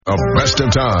Best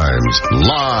of Times,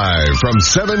 live from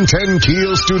 710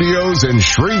 Keel Studios in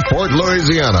Shreveport,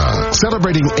 Louisiana,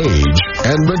 celebrating age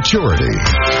and maturity.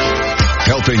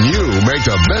 Helping you make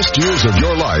the best years of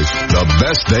your life the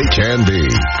best they can be.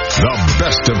 The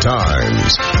Best of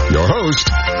Times. Your host,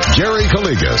 Gary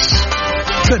Calligas.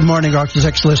 Good morning,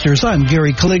 Architects listeners. I'm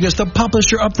Gary Calligas, the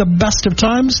publisher of The Best of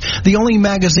Times, the only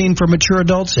magazine for mature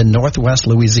adults in Northwest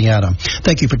Louisiana.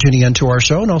 Thank you for tuning in to our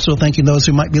show, and also thanking those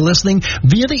who might be listening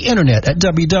via the internet at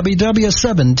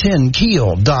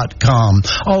www.710keel.com.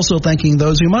 Also thanking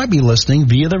those who might be listening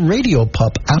via the Radio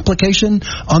Pup application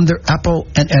on their Apple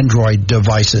and Android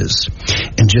devices.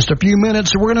 In just a few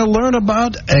minutes, we're going to learn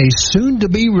about a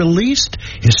soon-to-be-released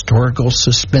historical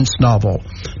suspense novel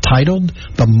titled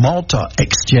The Malta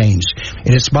Exchange.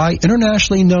 It is by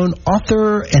internationally known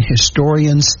author and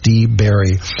historian Steve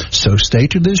Berry. So stay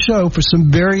to this show for some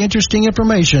very interesting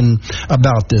information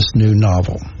about this new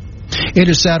novel. It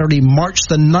is Saturday, March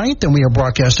the 9th, and we are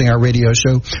broadcasting our radio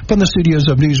show from the studios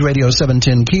of News Radio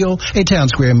 710 Keel, a town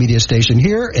square media station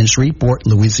here in Shreveport,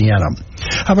 Louisiana.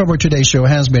 However, today's show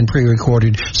has been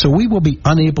pre-recorded, so we will be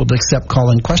unable to accept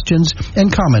call-in questions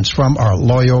and comments from our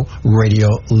loyal radio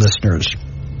listeners.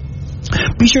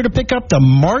 Be sure to pick up the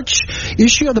March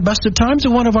issue of the Best of Times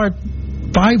in one of our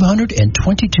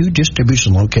 522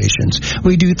 distribution locations.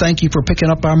 We do thank you for picking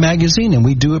up our magazine, and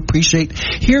we do appreciate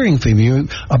hearing from you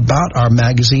about our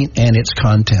magazine and its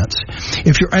contents.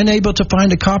 If you're unable to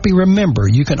find a copy, remember,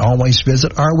 you can always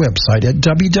visit our website at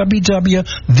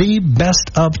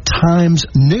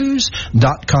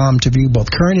www.thebestoftimesnews.com to view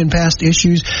both current and past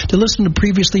issues, to listen to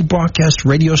previously broadcast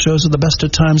radio shows of the Best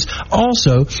of Times,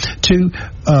 also to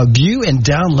view and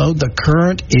download the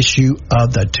current issue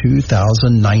of the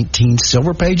 2019 Silver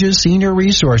Pages Senior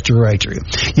Resource Directory.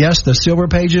 Yes, the Silver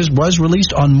Pages was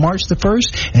released on March the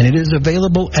 1st, and it is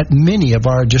available at many of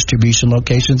our distribution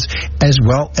locations as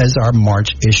well as our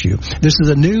March issue. This is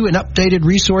a new and updated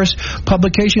resource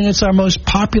publication. It's our most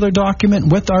popular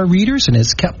document with our readers, and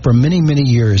it's kept for many, many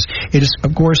years. It is,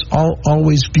 of course,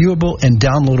 always viewable and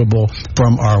downloadable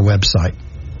from our website.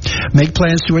 Make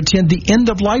plans to attend the End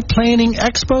of Life Planning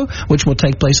Expo, which will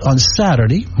take place on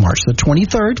Saturday, March the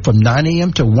 23rd from 9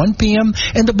 a.m. to 1 p.m.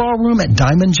 in the ballroom at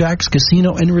Diamond Jack's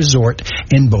Casino and Resort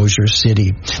in Bossier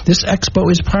City. This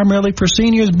expo is primarily for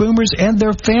seniors, boomers, and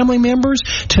their family members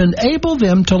to enable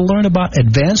them to learn about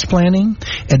advanced planning,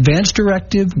 advanced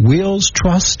directive, wills,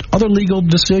 trust, other legal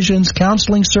decisions,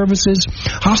 counseling services,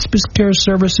 hospice care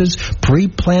services,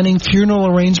 pre-planning funeral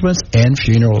arrangements, and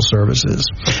funeral services.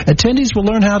 Attendees will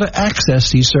learn how to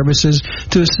access these services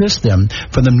to assist them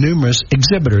from the numerous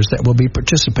exhibitors that will be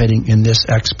participating in this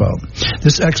expo.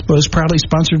 This expo is proudly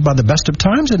sponsored by the Best of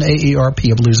Times and AARP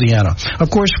of Louisiana. Of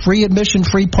course, free admission,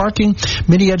 free parking,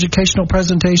 many educational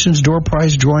presentations, door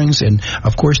prize drawings, and,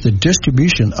 of course, the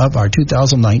distribution of our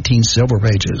 2019 Silver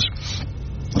Pages.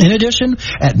 In addition,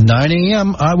 at 9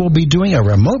 a.m., I will be doing a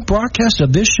remote broadcast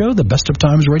of this show, the Best of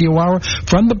Times Radio Hour,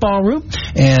 from the ballroom,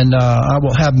 and I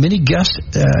will have many guests,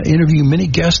 interview many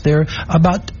guests there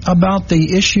about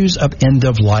the issues of end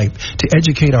of life to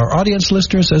educate our audience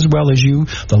listeners as well as you,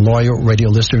 the loyal radio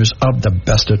listeners of the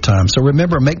Best of Times. So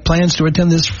remember, make plans to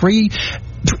attend this free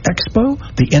expo,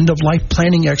 the End of Life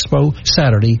Planning Expo,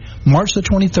 Saturday, March the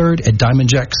 23rd at Diamond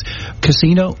Jack's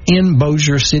Casino in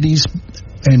Bossier City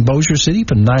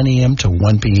from 9 a.m. to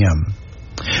 1 p.m.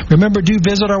 Remember, do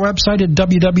visit our website at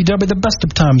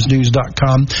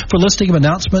www.thebestoftimesnews.com for listing of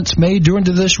announcements made during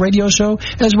this radio show,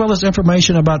 as well as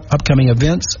information about upcoming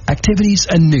events, activities,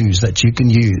 and news that you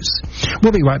can use.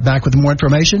 We'll be right back with more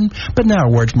information, but now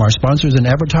a word from our sponsors and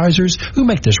advertisers who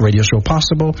make this radio show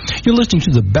possible. You're listening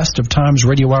to the Best of Times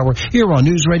Radio Hour here on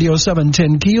News Radio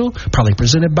 710 Keel, proudly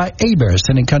presented by A-Bears,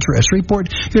 Town and Country of Shreveport,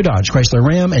 your Dodge, Chrysler,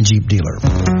 Ram, and Jeep dealer.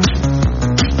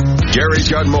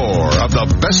 Gary's got more of the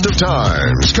Best of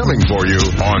Times coming for you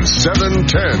on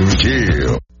 710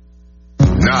 Keel.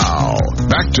 Now,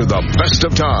 back to the Best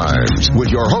of Times with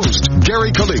your host,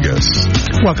 Gary Calligas.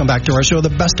 Welcome back to our show,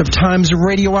 the Best of Times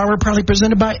Radio Hour, proudly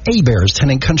presented by A-Bears, Town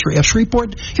and Country of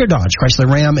Shreveport, your Dodge, Chrysler,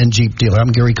 Ram, and Jeep dealer.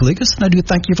 I'm Gary Calligas, and I do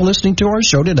thank you for listening to our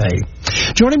show today.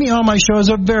 Joining me on my show as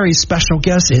a very special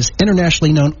guest is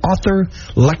internationally known author,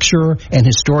 lecturer, and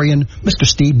historian, Mr.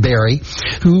 Steve Berry,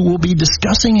 who will be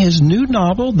discussing his new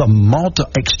novel, The Malta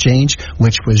Exchange,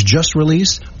 which was just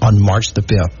released on March the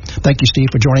 5th. Thank you, Steve,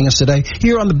 for joining us today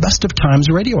here on the Best of Times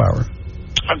Radio Hour.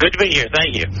 Good to be here.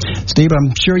 Thank you. Steve,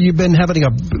 I'm sure you've been having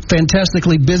a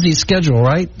fantastically busy schedule,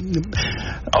 right?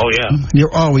 Oh, yeah.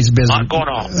 You're always busy. A lot going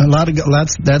on.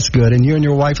 That's good. And you and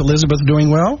your wife, Elizabeth, doing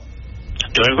well?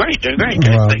 Doing great.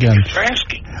 Well, thank you for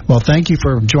asking. Well, thank you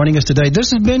for joining us today.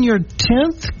 This has been your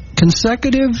 10th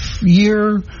consecutive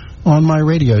year on my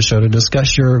radio show to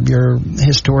discuss your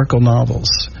historical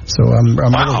novels. So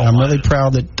I'm really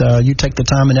proud that you take the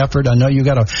time and effort. I know you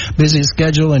got a busy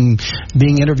schedule and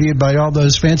being interviewed by all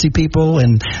those fancy people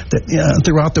and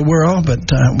throughout the world, but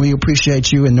we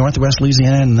appreciate you in Northwest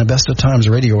Louisiana and the Best of Times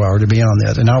Radio Hour to be on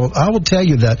that. And I will tell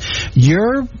you that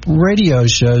your radio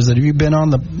shows that you've been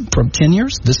on for 10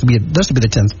 years, this will be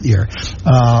the 10th year,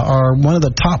 are one of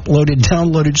the top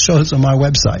downloaded shows on my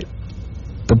website.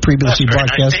 For previously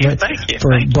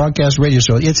broadcast radio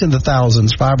show. It's in the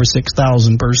thousands, 5,000 or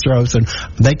 6,000 per show. So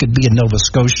they could be in Nova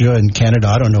Scotia and Canada.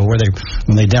 I don't know when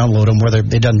they download them,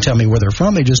 it doesn't tell me where they're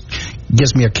from. It just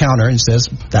gives me a counter and says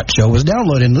that show was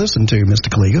downloaded and listened to,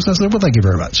 Mr. Kaligas. I said, well, thank you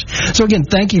very much. So again,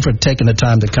 thank you for taking the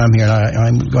time to come here. And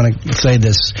I'm going to say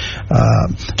this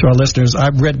to our listeners.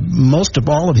 I've read most of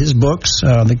all of his books,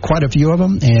 quite a few of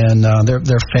them, and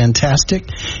they're fantastic.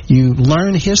 You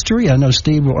learn history. I know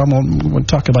Steve, I'm going to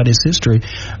talk about his history,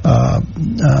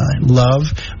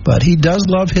 love, but he does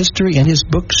love history, and his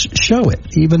books show it.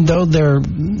 Even though they're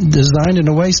designed in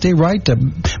a way, Steve, right, to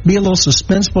be a little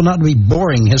suspenseful, not to be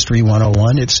boring History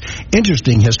 101. It's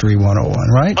interesting History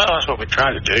 101, right? Well, that's what we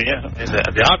try to do, yeah.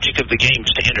 The object of the game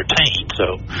is to entertain,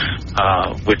 so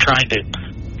we're trying to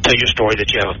tell you a story that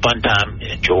you have a fun time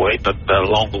and enjoy, but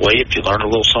along the way, if you learn a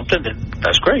little something, then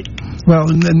that's great. Well,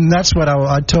 and that's what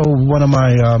I told one of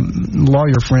my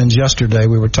lawyer friends yesterday.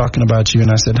 We were talking about you, and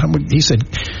he said,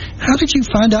 how did you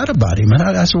find out about him? And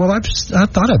I said, well, I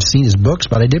thought I've seen his books,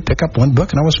 but I did pick up one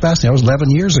book, and I was fascinated. It was 11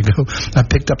 years ago. I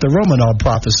picked up the Romanov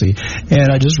Prophecy,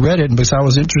 and I just read it because I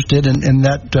was interested in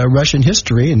that Russian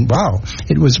history, and wow,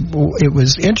 it was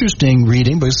interesting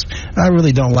reading, because I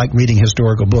really don't like reading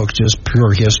historical books, just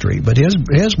pure history, but his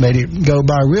made it go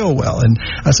by real well. And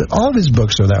I said, all of his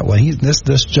books are that way.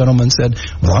 This gentleman said,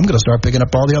 well, I'm going to start picking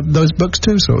up all those books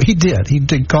too. So he did. He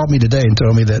called me today and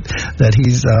told me that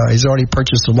he's already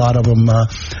purchased a lot of them. I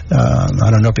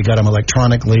don't know if he got them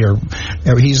electronically or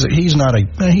he's a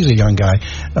young guy,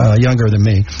 younger than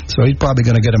me. So he's probably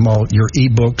going to get them all, your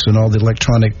e-books and all the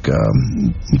electronic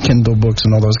Kindle books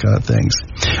and all those kind of things.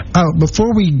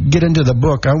 Before we get into the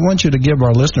book, I want you to give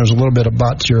our listeners a little bit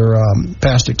about your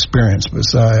past experience,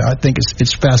 because I think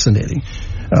it's fascinating.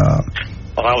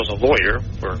 Well, I was a lawyer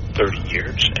for 30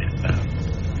 years.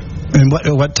 And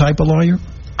what type of lawyer?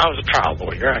 I was a trial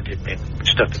lawyer. I did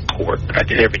stuff in court, but I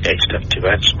did everyday stuff too.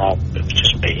 I had it was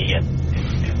just me.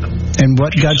 And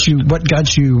what got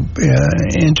you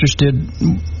interested?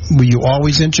 Were you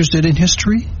always interested in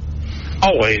history?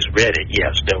 Always read it,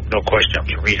 yes. No question. I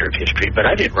was a reader of history, but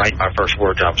I didn't write my first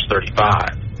word until I was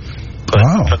 35. But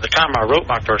from the time I wrote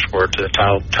my first word to the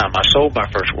time I sold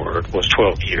my first word was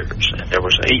 12 years. And there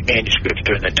was 8 manuscripts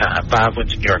during that time. 5 went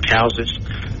to New York houses,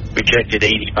 rejected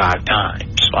 85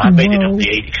 times. So I made it on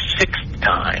the 86th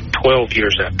time, 12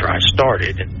 years after I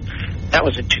started. And that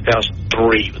was in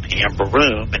 2003 with the Amber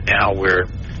Room, and now we're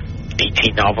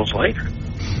 18 novels later.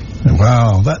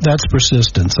 Wow, that's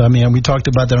persistence. I mean, we talked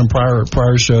about that on prior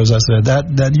shows. I said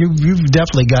that you've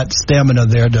definitely got stamina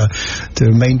there to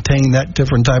maintain that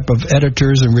different type of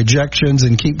editors and rejections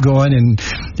and keep going. And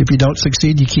if you don't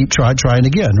succeed, you keep trying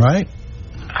again, right?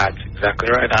 That's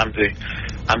exactly right. I'm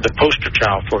the poster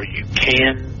child for you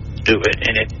can do it,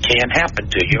 and it can happen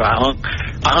to you. I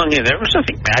hung in. There was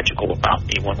nothing magical about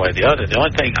me one way or the other. The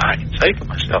only thing I can say for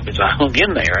myself is I hung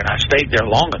in there, and I stayed there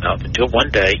long enough until one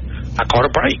day I caught a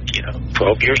break.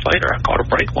 12 years later, I caught a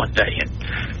break one day, and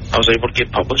I was able to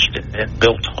get published and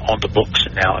built on the books.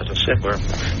 And now, as I said, we're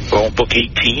on book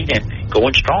 18 and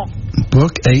going strong.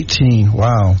 Book 18,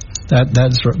 wow.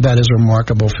 That is a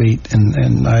remarkable feat,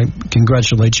 and I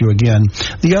congratulate you again.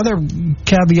 The other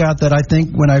caveat that I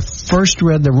think when I first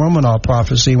read the Romanov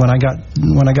Prophecy, when I got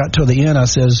to the end, I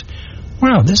says,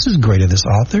 wow, this is great of this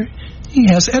author. He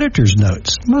has editor's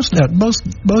notes. Most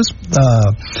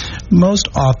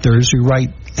authors who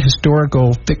write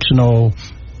historical fictional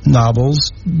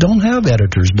novels don't have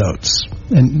editor's notes,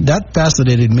 and that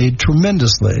fascinated me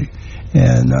tremendously.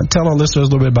 And tell our listeners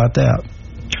a little bit about that.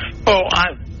 Well,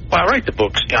 I write the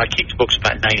books. I keep the books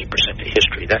about 90% to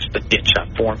history. That's the niche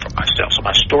I've formed for myself. So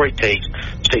my story stays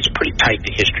pretty tight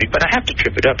to history, but I have to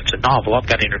trip it up. It's a novel. I've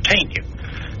got to entertain you.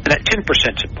 And that 10%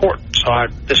 is important. So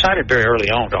I decided very early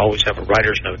on to always have a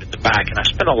writer's note at the back, and I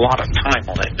spend a lot of time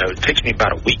on that note. It takes me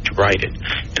about a week to write it.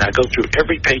 And I go through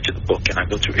every page of the book, and I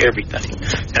go through everything.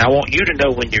 And I want you to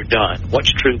know when you're done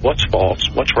what's true, what's false,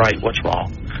 what's right, what's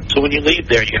wrong. So when you leave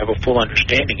there, you have a full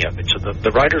understanding of it. So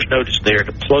the writer's note is there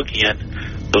to plug in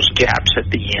those gaps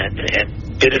at the end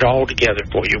and fit it all together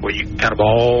for you, where you kind of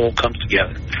all comes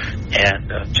together.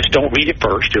 And just don't read it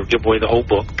first; it'll give away the whole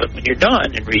book. But when you're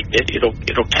done and reading it, it'll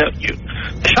tell you.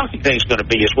 The shocking thing is going to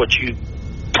be is what you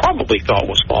probably thought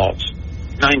was false.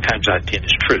 9 times out of 10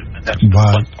 is true, and that's the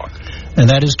fun part. And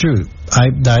that is true.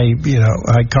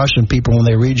 I caution people when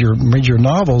they read your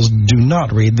novels, do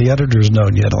not read the editor's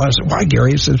note yet. I said, why,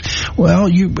 Gary? He says, well,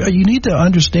 you need to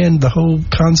understand the whole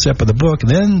concept of the book.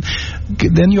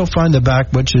 Then you'll find the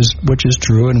back which is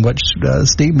true and which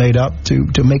Steve made up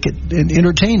to make it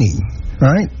entertaining,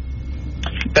 right?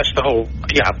 That's the whole.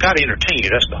 Yeah, I've got to entertain you.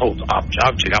 That's the whole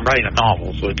object. I'm writing a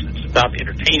novel, so it's about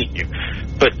entertaining you,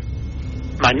 but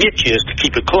my niche is to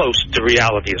keep it close to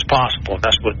reality as possible, and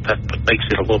that's what makes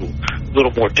it a little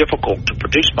more difficult to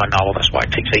produce my novel. That's why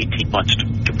it takes 18 months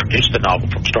to produce the novel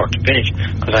from start to finish,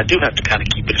 because I do have to kind of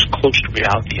keep it as close to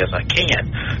reality as I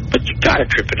can. But you've got to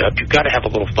trip it up. You've got to have a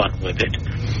little fun with it,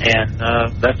 and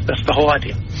that's the whole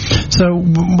idea. So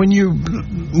when you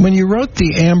wrote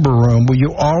The Amber Room, were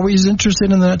you always interested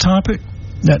in that topic?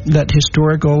 That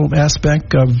historical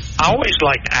aspect of... I always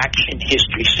liked action,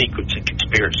 history, secrets, and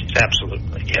conspiracies.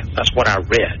 Absolutely, yes. That's what I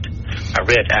read. I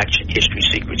read action, history,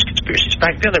 secrets, conspiracies.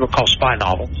 Back then they were called spy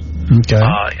novels. Okay.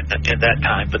 In that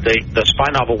time. But the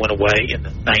spy novel went away in the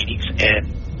 90s, and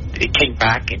it came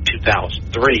back in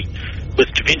 2003 with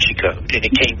Da Vinci Code, and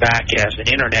it came back as an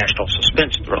international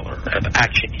suspense thriller of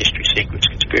action, history, secrets,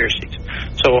 conspiracies.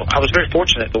 So I was very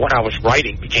fortunate that what I was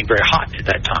writing became very hot at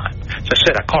that time. As I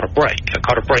said, I caught a break. I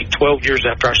caught a break 12 years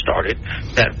after I started,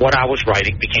 that what I was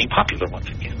writing became popular once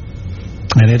again.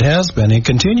 And it has been. It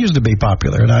continues to be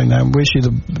popular. And I wish you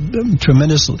the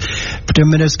tremendous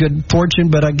good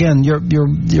fortune. But again, your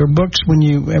books,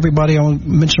 everybody, I'll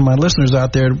mention my listeners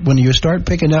out there, when you start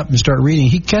picking up and start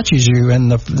reading, he catches you in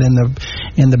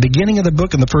the beginning of the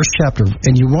book in the first chapter.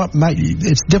 And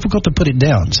it's difficult to put it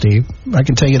down, Steve. I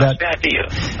can tell you that. That's the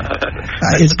idea.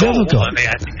 It's difficult.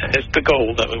 It's the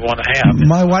goal that we want to have.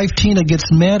 My wife Tina gets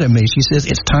mad at me. She says,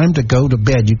 it's time to go to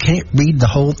bed. You can't read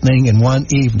the whole thing in one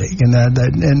evening.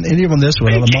 And even this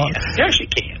one, yes, you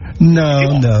can.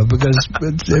 No, because I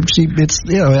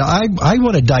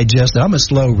want to digest it. I'm a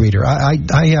slow reader.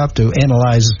 I have to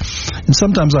analyze, and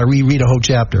sometimes I reread a whole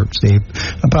chapter, Steve.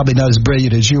 I'm probably not as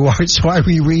brilliant as you are, so I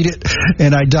reread it,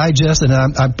 and I digest it,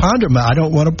 and I ponder I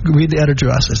don't want to read the editor.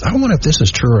 I says, I wonder if this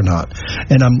is true or not.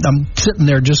 And I'm sitting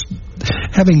there just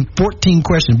having 14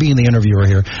 questions, being the interviewer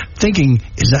here, thinking,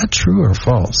 is that true or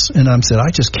false? And I said, I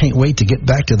just can't wait to get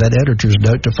back to that editor's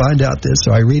note to find out this.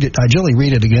 So I read it. I generally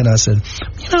read it again. I said,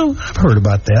 I've heard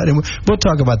about that, and we'll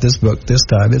talk about this book this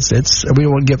time. It's we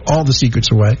don't want to give all the secrets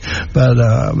away, but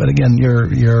again,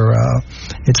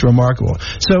 it's remarkable.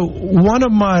 So one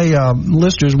of my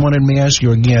listeners wanted me to ask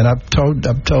you again. I've told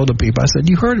the people. I said,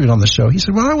 you heard it on the show. He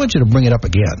said, well, I want you to bring it up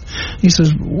again. He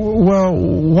says, well,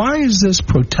 why is this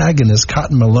protagonist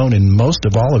Cotton Malone in most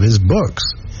of all of his books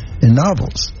and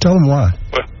novels? Tell him why.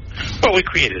 Well, we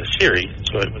created a series,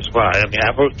 so it was why. I mean, I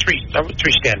wrote three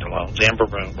standalones: Amber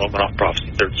Room, Romanoff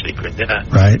Prophecy, Third Secret. Then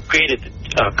I created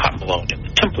Cotton Malone and the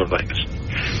Templar Legacy.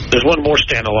 There's one more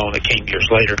standalone that came years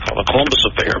later called The Columbus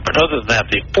Affair. But other than that,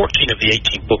 the 14 of the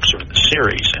 18 books are in the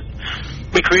series, and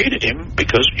we created him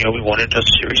because we wanted a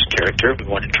serious character. We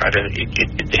wanted to try to.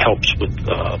 It helps with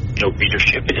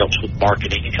readership. It helps with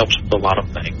marketing. It helps with a lot of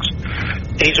things.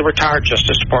 And he's a retired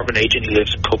Justice Department agent. He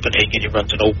lives in Copenhagen. He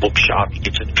runs an old bookshop. He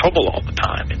gets in trouble all the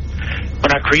time. And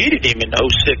when I created him in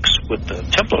 2006 with the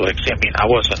Templar Legacy, I mean, I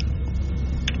wasn't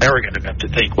arrogant enough to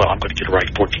think, well, I'm going to get to write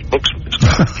 14 books with this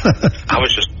guy. I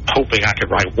was just hoping I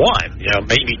could write one,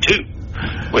 maybe two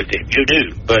with him. Who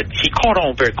knew? But he caught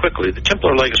on very quickly. The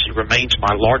Templar Legacy remains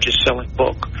my largest selling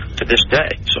book to this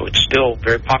day, so it's still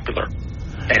very popular.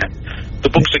 And the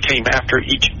books that came after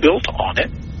each built on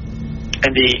it,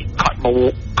 and the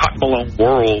Cotton Malone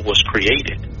world was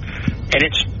created. And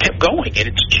it's kept going, and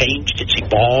it's changed, it's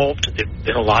evolved. There's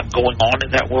been a lot going on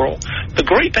in that world. The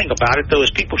great thing about it, though, is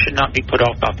people should not be put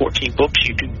off by 14 books.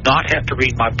 You do not have to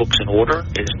read my books in order.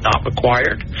 It is not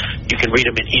required. You can read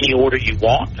them in any order you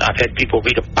want. I've had people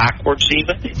read them backwards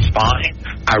even. It's fine.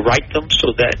 I write them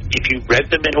so that if you read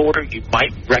them in order, you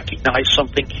might recognize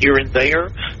something here and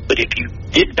there. But if you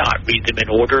did not read them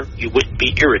in order, you wouldn't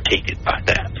be irritated by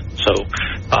that. So,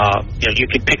 you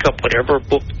can pick up whatever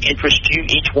book interests you.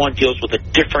 Each one deals with a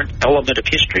different element of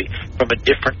history from a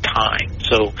different time.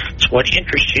 So, it's what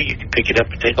interests you. You can pick it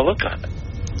up and take a look at it.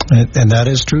 And that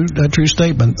is a true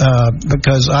statement,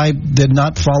 because I did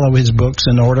not follow his books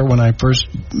in order when I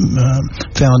first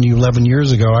found you 11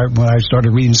 years ago. When I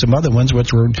started reading some other ones,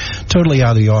 which were totally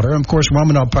out of the order. Of course,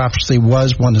 Romanov Prophecy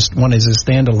was one of his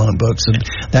standalone books, and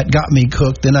that got me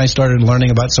hooked. Then I started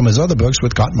learning about some of his other books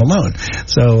with Cotton Malone.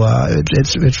 So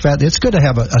it's good to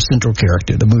have a central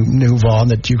character to move on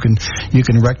that you can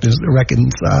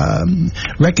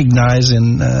recognize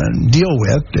and deal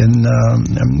with, and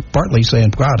I'm partly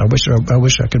saying, God, I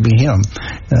wish I could be him.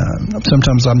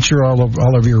 Sometimes I'm sure all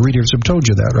of your readers have told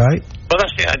you that, right? Well,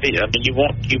 that's the idea. I mean,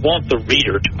 you want the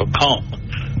reader to become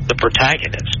the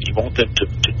protagonist. You want them to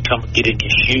come get in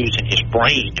his shoes and his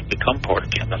brain to become part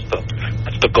of him. That's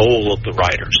the goal of the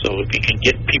writer. So if you can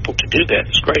get people to do that,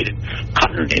 it's great. And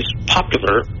Cotton is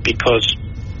popular because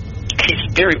he's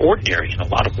very ordinary in a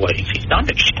lot of ways. He's not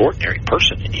an extraordinary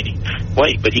person in any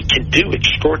way, but he can do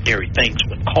extraordinary things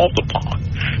when called upon.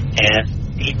 And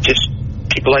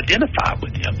people identify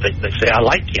with him. They say, I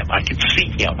like him. I can see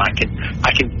him. I can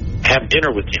have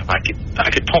dinner with him. I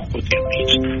can talk with him.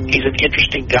 He's an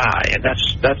interesting guy, and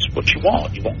that's what you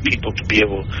want. You want people to be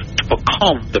able to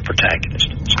become the protagonist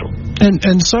of the story.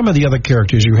 And some of the other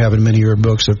characters you have in many of your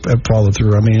books have followed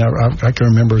through. I mean, I can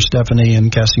remember Stephanie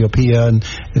and Cassiopeia and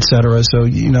et cetera. So,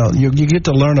 you get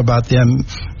to learn about them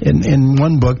in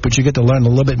one book, but you get to learn a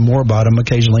little bit more about them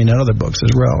occasionally in other books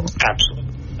as well. Absolutely.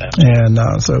 And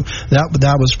so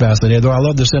that was fascinating. Though I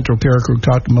love the central character,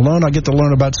 Cotton Malone, I get to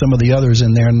learn about some of the others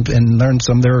in there and learn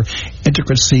some of their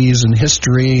intricacies and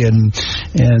history and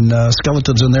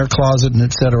skeletons in their closet and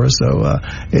et cetera. So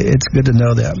it's good to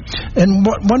know that. And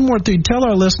one more thing, tell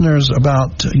our listeners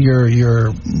about your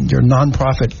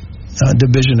nonprofit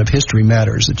division of History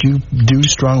Matters, that you do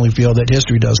strongly feel that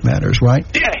history does matters, right?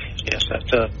 Yes,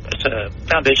 it's a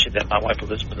foundation that my wife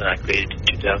Elizabeth and I created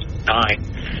in 2009,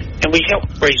 and we help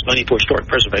raise money for historic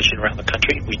preservation around the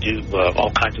country. We do all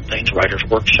kinds of things: writers'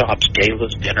 workshops,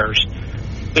 galas, dinners.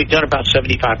 We've done about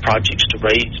 75 projects to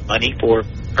raise money for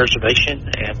preservation,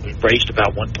 and we've raised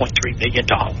about $1.3 million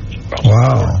across the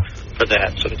board for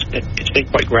that. So it's been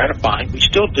quite gratifying. We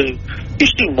used to do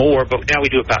more, but now we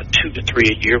do about 2 to 3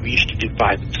 a year. We used to do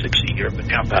 5 and 6 a year, but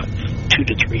now about 2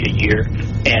 to 3 a year,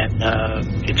 and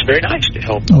it's very nice to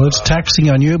help. Well, it's taxing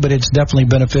on you, but it's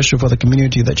definitely beneficial for the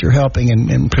community that you're helping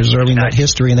and preserving that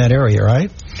history in that area,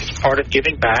 right? It's part of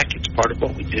giving back. It's part of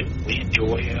what we do. We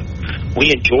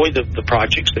enjoy the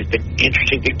projects. They've been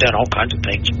interesting. We've done all kinds of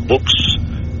things: books,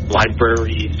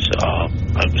 libraries,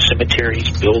 cemeteries,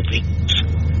 buildings.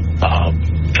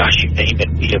 You name it.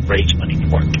 We have raised money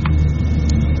for it.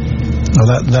 Well,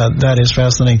 that is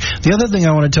fascinating. The other thing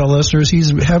I want to tell listeners,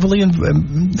 he's heavily,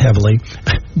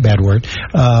 bad word,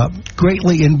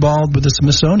 greatly involved with the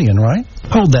Smithsonian, right?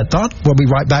 Hold that thought. We'll be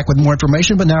right back with more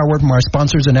information, but now a word from our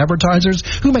sponsors and advertisers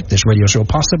who make this radio show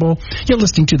possible. You're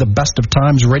listening to the Best of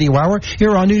Times Radio Hour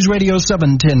here on News Radio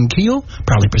 710 Keel,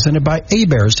 proudly presented by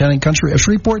A-Bears, Town and Country of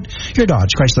Shreveport, your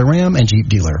Dodge, Chrysler, Ram, and Jeep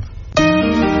dealer.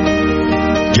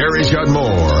 Gary's got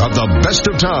more of the Best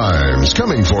of Times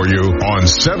coming for you on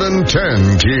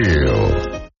 710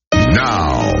 Keel.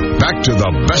 Now, back to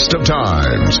the Best of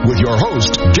Times with your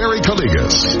host, Gary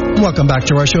Calligas. Welcome back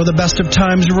to our show, the Best of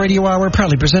Times Radio Hour,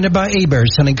 proudly presented by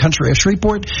A-Bears, Town and Country of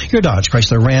Shreveport, your Dodge,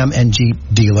 Chrysler, Ram, and Jeep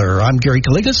dealer. I'm Gary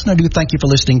Calligas, and I do thank you for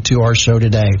listening to our show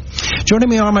today. Joining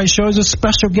me on my show as a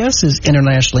special guest is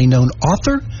internationally known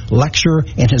author, lecturer,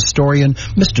 and historian,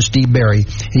 Mr. Steve Berry.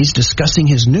 He's discussing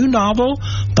his new novel,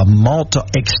 The Malta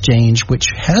Exchange, which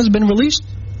has been released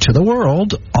to the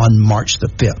world on March the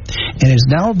 5th and is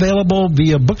now available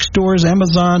via bookstores,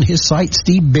 Amazon, his site,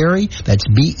 Steve Berry. That's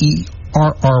BERRY,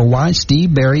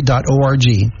 steveberry.org.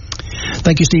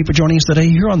 Thank you, Steve, for joining us today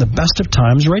here on the Best of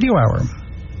Times Radio Hour.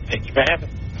 Thank you for having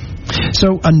me.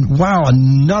 So,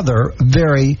 another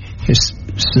very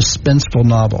suspenseful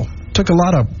novel. Took a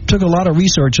lot of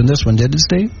research in this one, didn't it,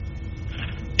 Steve?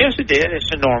 Yes, it did.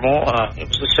 It's a normal. It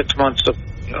was the 6 months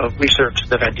of research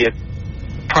that I did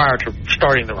prior to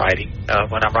starting the writing,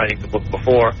 when I'm writing the book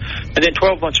before, and then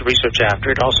 12 months of research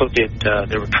after. It also did,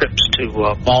 there were trips to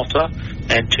Malta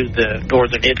and to the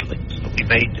northern Italy. So we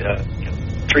made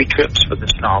 3 trips for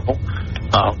this novel.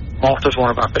 Malta is one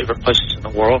of our favorite places in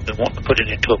the world. Been wanting to put it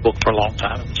into a book for a long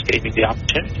time, and this gave me the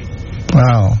opportunity.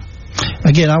 Wow.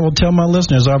 Again, I will tell my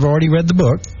listeners I've already read the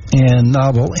book and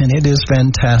novel, and it is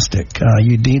fantastic.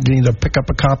 You need to pick up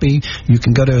a copy. You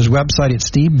can go to his website at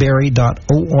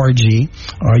steveberry.org,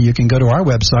 or you can go to our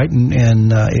website,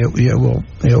 and it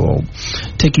will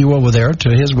take you over there to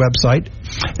his website.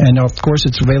 And, of course,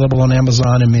 it's available on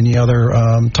Amazon and many other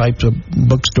types of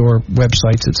bookstore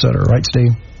websites, et cetera. Right,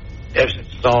 Steve? Yes,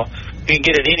 it's all You can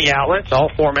get it any outlets, all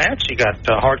formats. You got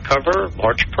hardcover,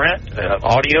 large print,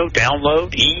 audio,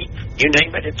 download, you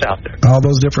name it, it's out there. All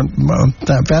those different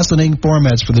fascinating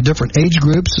formats for the different age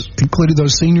groups, including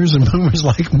those seniors and boomers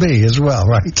like me as well,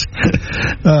 right?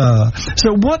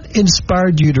 So what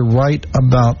inspired you to write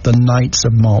about the Knights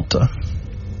of Malta?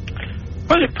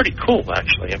 Well, they're pretty cool,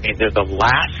 actually. I mean, they're the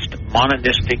last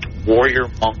monistic warrior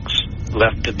monks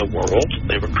left in the world.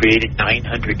 They were created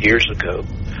 900 years ago.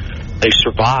 They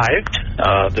survived.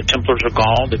 The Templars are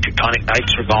gone. The Teutonic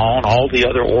Knights are gone. All the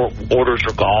other orders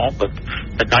are gone. But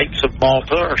the Knights of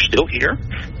Malta are still here.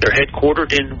 They're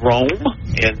headquartered in Rome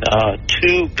in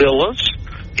 2 villas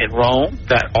in Rome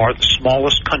that are the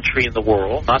smallest country in the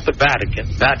world. Not the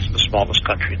Vatican. That's the smallest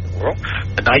country in the world.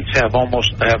 The Knights have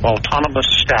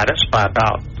autonomous status by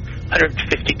about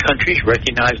 150 countries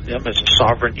recognize them as a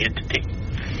sovereign entity.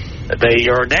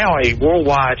 They are now a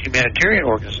worldwide humanitarian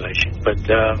organization, but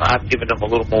I've given them a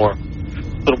little more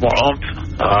oomph,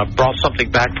 brought something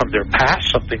back from their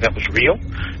past, something that was real,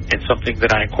 and something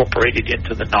that I incorporated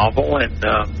into the novel, and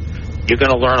you're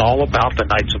going to learn all about the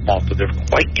Knights of Malta. They're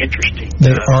quite interesting.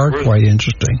 They are quite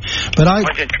interesting.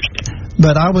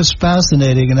 But I was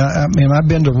fascinated, and I mean, I've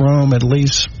been to Rome at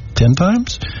least 10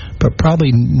 times, but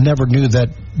probably never knew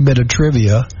that bit of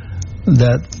trivia,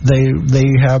 that they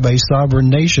have a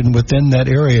sovereign nation within that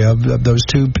area of those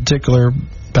 2 particular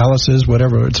palaces,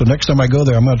 whatever. So next time I go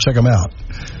there, I'm going to check them out.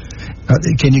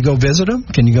 Can you go visit them?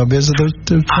 Can you go visit those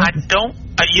 2?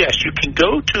 Yes, you can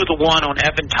go to the one on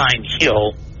Aventine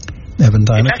Hill.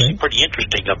 Aventine, it's actually pretty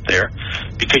interesting up there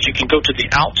because you can go to the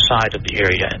outside of the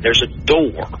area, and there's a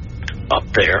door up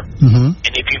there. Mm-hmm.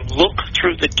 And if you look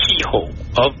through the keyhole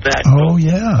of that door,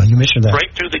 yeah, you mentioned that. Right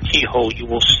through the keyhole, you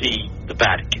will see the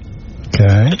Vatican.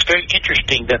 Okay. It's very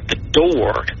interesting that the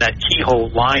door and that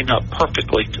keyhole line up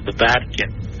perfectly to the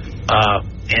Vatican.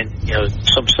 And, you know,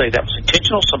 some say that was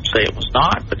intentional, some say it was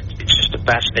not, but it's just a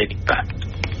fascinating fact.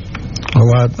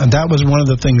 Well, that was one of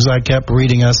the things I kept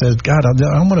reading. I said, God,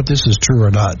 I wonder if this is true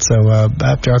or not. So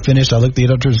after I finished, I looked at the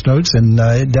editor's notes, and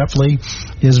it definitely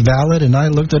is valid, and I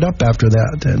looked it up after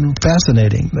that. And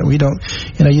fascinating that we don't,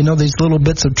 you know, these little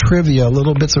bits of trivia,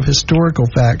 little bits of historical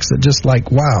facts that just like,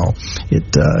 wow,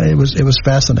 it was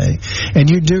fascinating.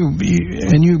 And you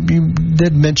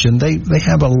did mention they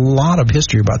have a lot of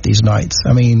history about these knights.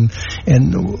 I mean,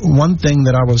 and one thing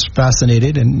that I was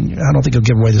fascinated, and I don't think I'll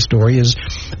give away the story, is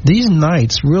these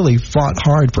knights really fought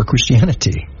hard for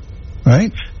Christianity, right?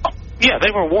 Yeah,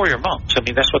 they were warrior monks. I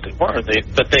mean, that's what they were.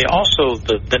 But they also,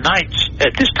 the knights,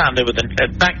 at this time,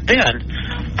 back then,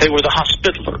 they were the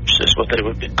Hospitallers, is what they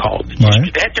would have been called. Right.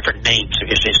 They had different names.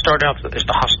 They started out as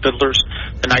the Hospitallers,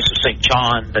 the Knights of St.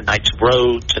 John, the Knights of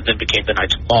Rhodes, and then became the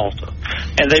Knights of Malta.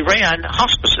 And they ran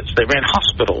hospices. They ran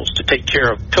hospitals to take care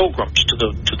of pilgrims to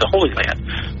the Holy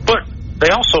Land. But they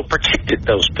also protected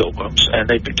those pilgrims, and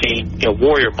they became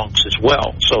warrior monks as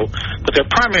well. But their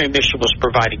primary mission was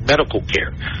providing medical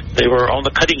care. They were on the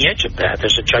cutting edge of that.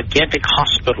 There's a gigantic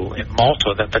hospital in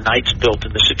Malta that the Knights built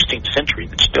in the 16th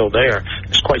century that's still there.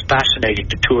 It's quite fascinating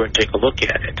to tour and take a look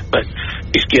at it. But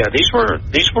these were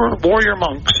warrior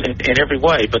monks in every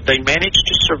way, but they managed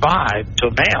to survive till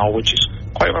now, which is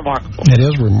quite remarkable. It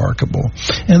is remarkable.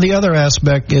 And the other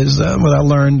aspect is what I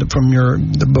learned from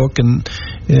the book, and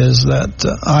is that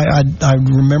I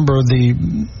remember the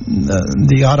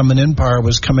Ottoman Empire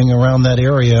was coming around that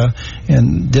area,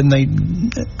 and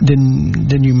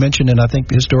didn't you mention, and I think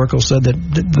the historical said that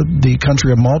the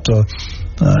country of Malta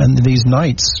and these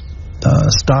knights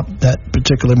stopped that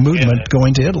particular movement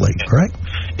going to Italy, correct?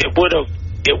 It would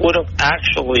have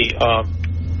actually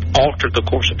altered the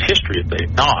course of history if they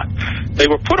had not. They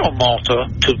were put on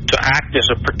Malta to act as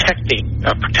a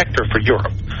protector for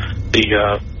Europe.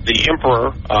 The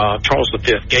Emperor Charles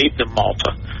V gave them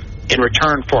Malta in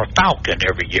return for a falcon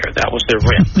every year. That was their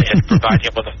rent. They had to provide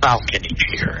him with a falcon each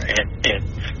year,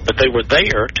 but they were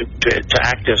there to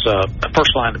act as a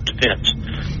first line of defense.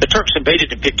 The Turks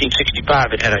invaded in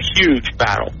 1565 and had a huge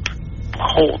battle,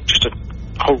 just a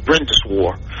horrendous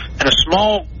war, and a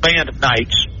small band of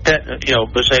knights that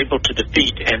was able to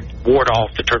defeat and ward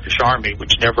off the Turkish army,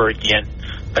 which never again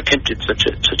attempted such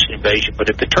an invasion.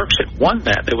 But if the Turks had won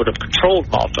that, they would have controlled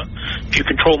Malta. If you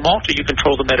control Malta, you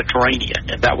control the Mediterranean,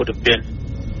 and that would have been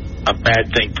a bad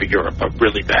thing for Europe, a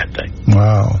really bad thing.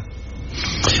 Wow.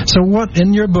 So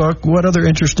in your book, what other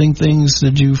interesting things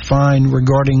did you find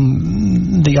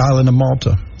regarding the island of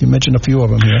Malta? You mentioned a few of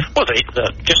them here. Well,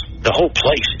 just the whole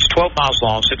place. It's 12 miles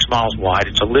long, 6 miles wide.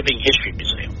 It's a living history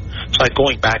museum. It's like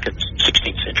going back in the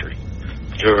 16th century.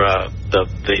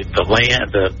 The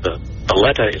land, the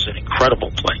Valletta is an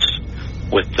incredible place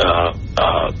with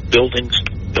buildings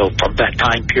from that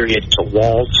time period. It's a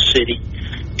walled city.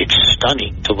 It's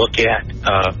stunning to look at.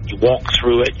 You walk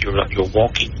through it. You're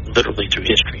walking literally through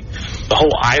history. The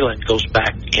whole island goes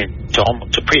back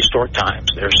to prehistoric times.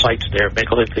 There are sites there.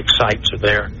 Megalithic sites are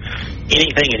there.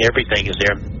 Anything and everything is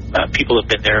there. People have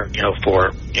been there,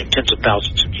 for tens of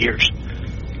thousands of years.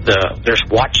 There's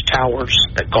watchtowers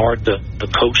that guard the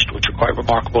coast, which are quite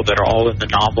remarkable, that are all in the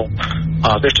novel.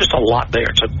 There's just a lot there.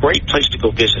 It's a great place to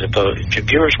go visit. If your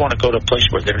viewers want to go to a place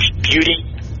where there's beauty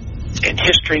and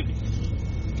history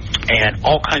and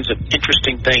all kinds of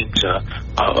interesting things, a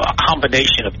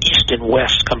combination of East and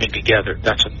West coming together,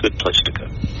 that's a good place to go.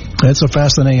 It's a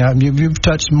fascinating. You've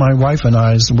touched my wife and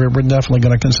I. So we're definitely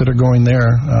going to consider going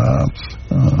there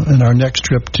in our next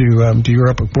trip to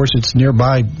Europe. Of course, it's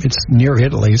nearby. It's near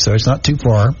Italy, so it's not too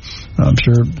far. I'm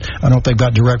sure. I don't know if they've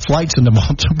got direct flights into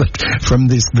Malta, but from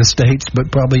the States,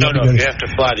 but probably no. You have to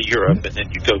fly to Europe, and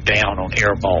then you go down on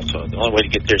Air Malta. The only way to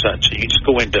get there is so you just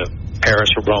go into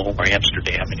Paris or Rome or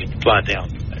Amsterdam, and you fly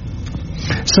down from there.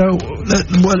 So,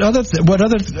 what other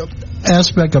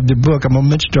aspect of the book? I'm going to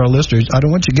mention to our listeners. I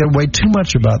don't want you to get away too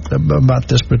much about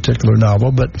this particular novel,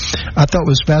 but I thought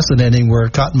it was fascinating where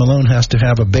Cotton Malone has to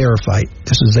have a bear fight.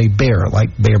 This is a bear,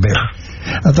 like bear.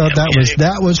 I thought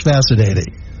that was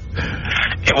fascinating.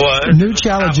 It was new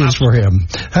challenges for him.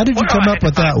 How did you come up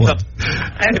with that one?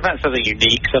 I had to find something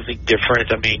unique, something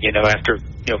different. I mean, after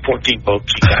 14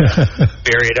 books, you got to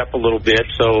vary it up a little bit.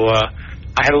 So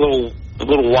I had a little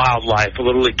wildlife, a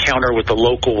little encounter with the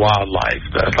local wildlife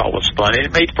that I thought was fun. And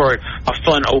it made for a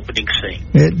fun opening scene.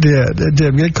 It did.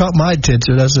 It caught my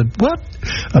attention. I said, "What?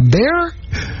 A bear?"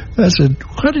 I said,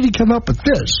 "How did he come up with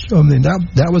this?" I mean,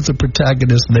 that was the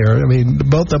protagonist there. I mean,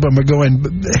 both of them are going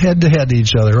head to head to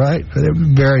each other, right?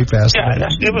 Very fascinating.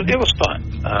 Yeah, it was fun.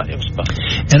 It was fun.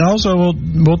 And also,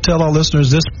 we'll tell our listeners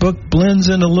this book blends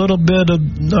in a little bit of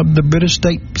the British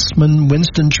statesman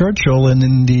Winston Churchill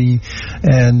and the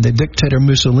dictator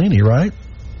Mussolini, right?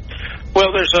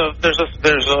 Well, there's a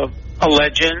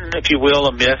legend, if you will,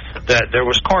 a myth, that there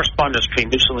was correspondence between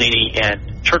Mussolini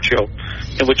and Churchill,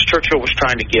 in which Churchill was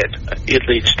trying to get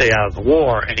Italy to stay out of the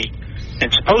war, and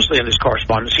supposedly in this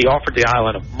correspondence he offered the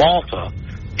island of Malta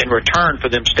in return for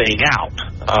them staying out.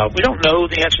 We don't know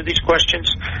the answer to these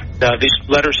questions. These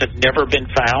letters have never been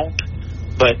found,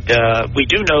 but we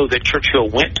do know that Churchill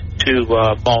went to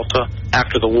Malta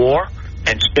after the war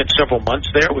and spent several months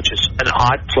there, which is an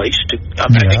odd place to.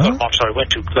 Went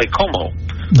to Lake Como,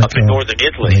 up in northern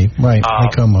Italy, right?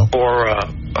 Lake Como for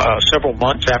several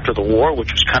months after the war,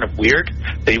 which was kind of weird.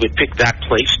 They would pick that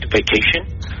place to vacation.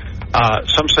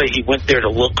 Some say he went there to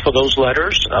look for those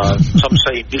letters. Some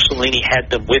say Mussolini had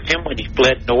them with him when he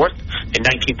fled north in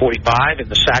 1945 in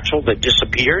the satchel that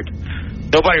disappeared.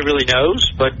 Nobody really knows,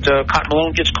 but Cotton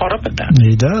Malone gets caught up in that.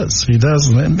 He does.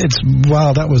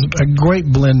 That was a great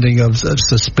blending of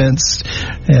suspense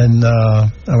and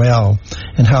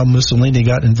how Mussolini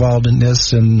got involved in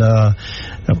this, and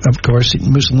of course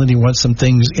Mussolini wants some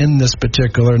things in this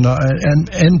particular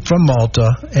and from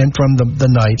Malta and from the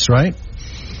Knights, right?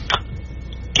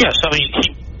 Yes, I mean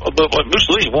but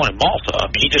Mussolini wanted Malta. I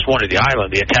mean, he just wanted the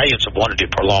island. The Italians have wanted it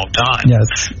for a long time.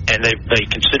 Yes. And they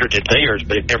considered it theirs,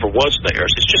 but it never was theirs.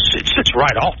 It sits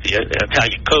right off the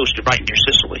Italian coast, right near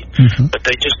Sicily. Mm-hmm. But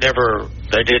they've never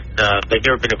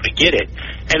been able to get it,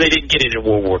 and they didn't get it in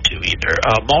World War II either.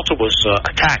 Malta was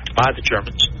attacked by the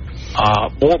Germans.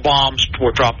 More bombs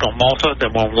were dropped on Malta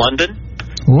than on London.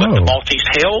 Whoa. But the Maltese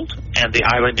held, and the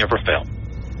island never fell.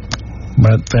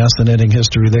 But fascinating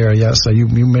history there, yes. So you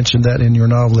mentioned that in your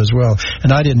novel as well.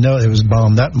 And I didn't know it was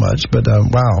bombed that much, but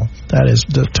wow, that is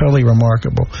totally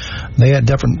remarkable. They had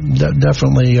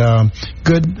definitely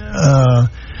good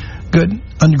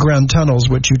underground tunnels,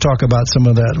 which you talk about some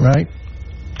of that, right?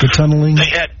 The tunneling?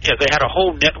 They had a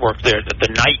whole network there that the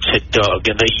Knights had dug,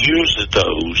 and they used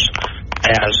those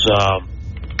as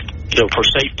for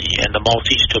safety, and the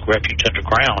Maltese took refuge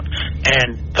underground,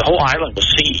 and the whole island was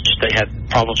sieged. They had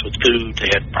problems with food,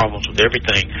 they had problems with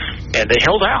everything, and they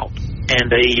held out, and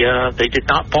they did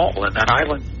not fall, and that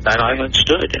island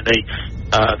stood, and they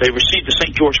received the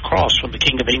St. George Cross from the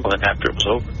King of England after it was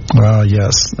over. Well,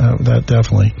 yes, that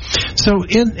definitely. So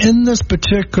in this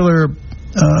particular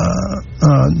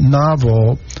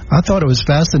novel, I thought it was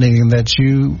fascinating that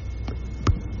you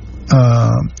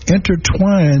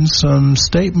intertwine some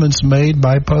statements made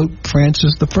by Pope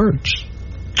Francis I.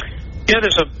 Yeah,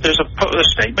 there's a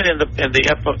statement in the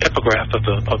epigraph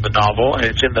of the novel, and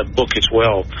it's in the book as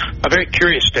well. A very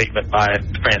curious statement by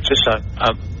Francis.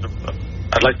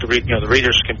 I'd like to read. The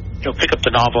readers can pick up the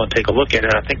novel and take a look at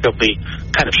it, I think they'll be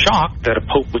kind of shocked that a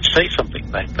pope would say something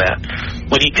like that.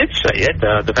 When he did say it,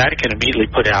 the Vatican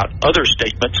immediately put out other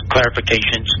statements,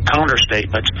 clarifications, counter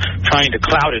statements, trying to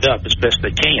cloud it up as best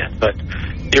they can. But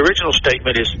the original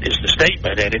statement is the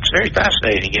statement, and it's very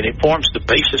fascinating, and it forms the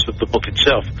basis of the book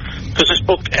itself. Because this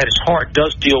book, at its heart,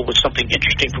 does deal with something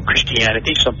interesting from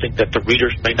Christianity, something that the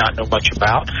readers may not know much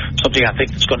about, something I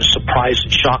think that's going to surprise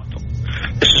and shock them.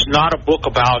 This is not a book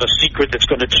about a secret that's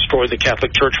going to destroy the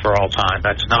Catholic Church for all time.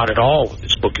 That's not at all what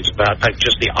this book is about. In fact,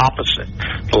 just the opposite.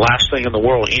 The last thing in the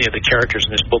world any of the characters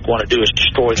in this book want to do is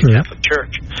destroy the Catholic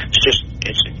Church.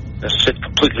 It's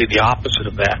completely the opposite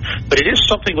of that. But it is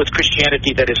something with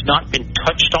Christianity that has not been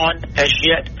touched on as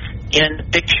yet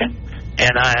in fiction.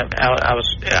 And I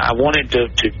wanted to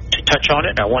touch on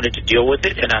it, and I wanted to deal with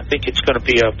it, and I think it's going to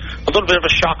be a little bit of a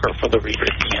shocker for the reader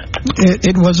at the end.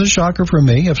 It was a shocker for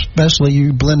me, especially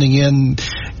you blending in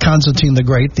Constantine the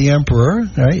Great, the Emperor,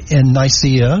 right, and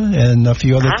Nicaea, and a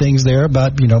few other things there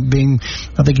about, being,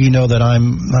 I think you know that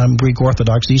I'm Greek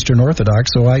Orthodox, Eastern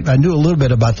Orthodox, so I knew a little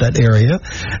bit about that area,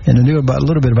 and I knew a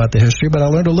little bit about the history, but I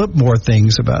learned a little more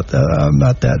things about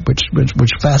that, which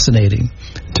was fascinating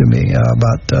to me.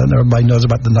 Everybody knows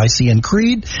about the Nicene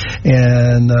Creed,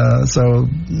 and so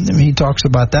he talks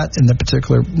about that in the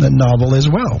particular novel as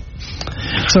well.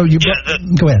 So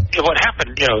go ahead. What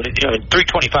happened, in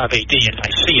 325 AD in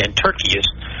Nicaea in Turkey is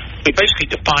we basically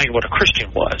defined what a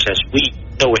Christian was as we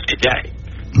know it today.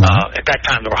 At that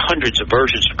time, there were hundreds of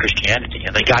versions of Christianity,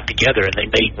 and they got together and they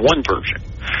made one version.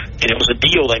 And it was a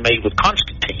deal they made with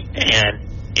Constantine, and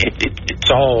it's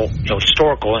all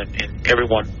historical, and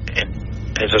everyone. And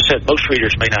as I said, most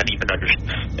readers may not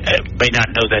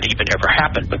know that even ever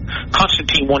happened. But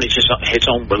Constantine wanted his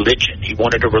own religion. He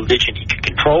wanted a religion he could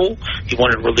control. He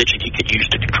wanted a religion he could use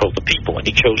to control the people, and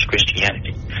he chose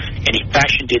Christianity. And he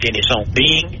fashioned it in his own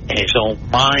being, in his own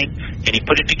mind, and he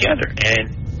put it together.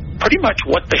 And pretty much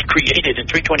what they created in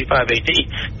 325 AD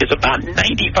is about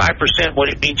 95%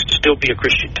 what it means to still be a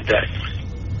Christian today.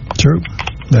 True.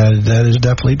 That is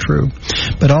definitely true.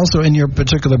 But also in your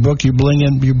particular book, you bring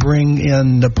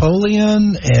in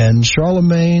Napoleon and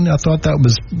Charlemagne. I thought that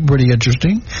was pretty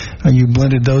interesting. You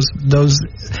blended those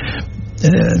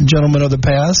gentlemen of the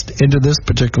past into this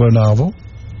particular novel.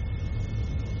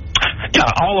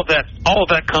 Yeah, all of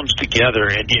that comes together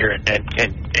in here and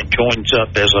joins up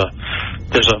as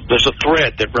there's a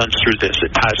thread that runs through this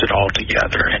that ties it all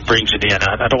together and brings it in.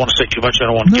 I don't want to say too much. I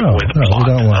don't want to give away the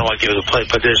plot. I don't want to give it the play.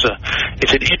 But it's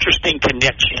an interesting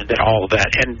connection that all of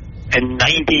that, and 90%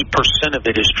 of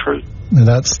it is true. And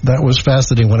that was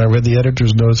fascinating when I read the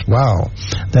editor's notes. Wow,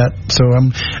 so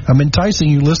I'm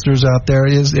enticing you listeners out there.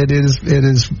 It is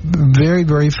very,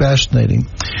 very fascinating.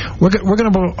 We're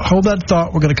going to hold that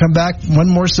thought. We're going to come back one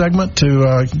more segment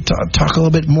to talk a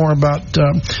little bit more about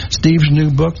Steve's new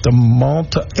book, The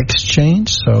Malta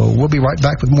Exchange. So we'll be right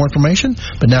back with more information.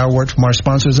 But now a word from our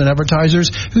sponsors and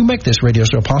advertisers who make this radio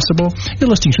show possible. You're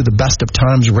listening to the Best of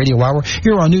Times Radio Hour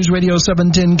here on News Radio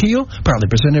 710 Keel, proudly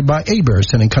presented by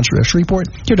Abears and Country of Shreveport,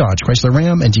 your Dodge, Chrysler,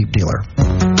 Ram, and Jeep dealer.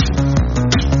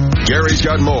 Gary's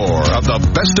got more of the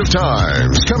Best of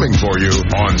Times coming for you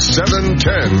on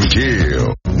 710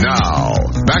 Keel. Now,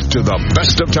 back to the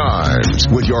Best of Times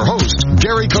with your host,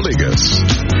 Gary Calligas.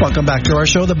 Welcome back to our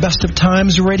show, the Best of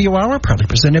Times Radio Hour, proudly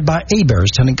presented by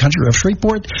Abears and Country of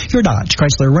Shreveport, your Dodge,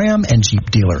 Chrysler, Ram, and Jeep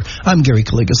dealer. I'm Gary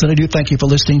Calligas, and I do thank you for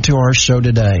listening to our show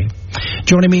today.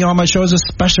 Joining me on my show as a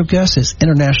special guest is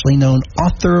internationally known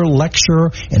author,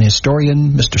 lecturer, and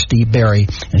historian, Mr. Steve Berry,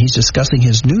 and he's discussing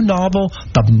his new novel,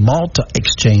 The Malta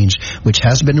Exchange, which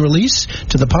has been released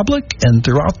to the public and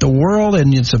throughout the world,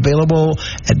 and it's available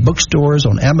at bookstores,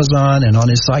 on Amazon, and on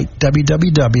his site,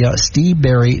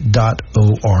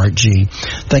 www.steveberry.org.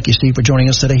 Thank you, Steve, for joining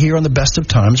us today here on the Best of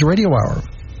Times Radio Hour.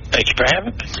 Thank you for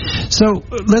having me. So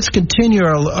let's continue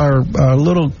our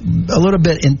little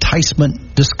bit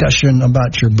enticement discussion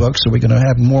about your book. So we're going to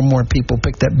have more and more people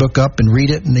pick that book up and read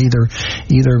it, and either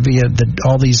via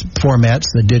all these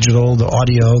formats, the digital, the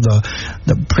audio, the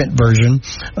print version.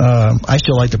 I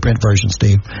still like the print version,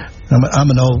 Steve. I'm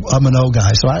an old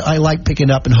guy, so I like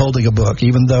picking up and holding a book,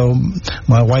 even though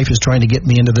my wife is trying to get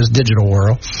me into this digital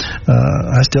world.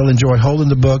 I still enjoy holding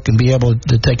the book and be able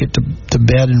to take it to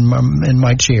bed in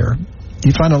my chair. Do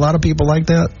you find a lot of people like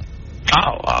that?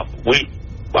 I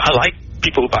like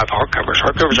people who buy hardcovers.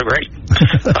 Hardcovers are great.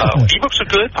 Ebooks are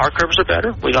good. Hardcovers are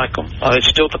better. We like them. It's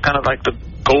still kind of like the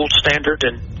gold standard,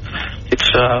 and it's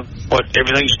what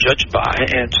everything's judged by.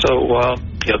 And so,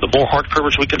 the more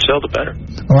hardcovers we can sell, the better.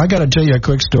 Oh, I got to tell you a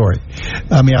quick story.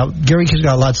 I mean, Gary's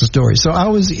got lots of stories. So I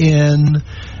was in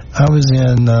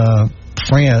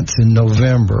France in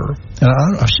November. And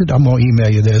I'm going to email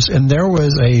you this. And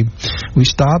we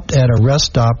stopped at a rest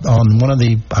stop on one of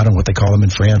the, I don't know what they call them in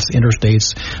France,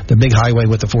 interstates, the big highway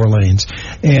with the 4 lanes.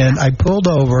 And I pulled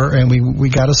over and we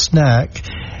got a snack.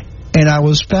 And I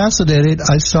was fascinated.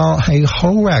 I saw a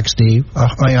whole rack, Steve.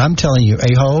 I'm telling you,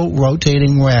 a whole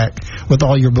rotating rack with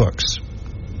all your books.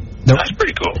 That's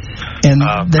pretty cool. And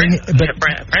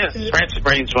France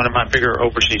remains one of my bigger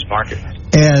overseas markets.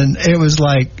 And it was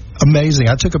like amazing.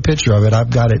 I took a picture of it.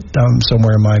 I've got it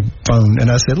somewhere in my phone.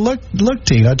 And I said, look,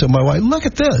 Tina. I told my wife, look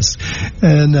at this.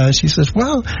 And she says,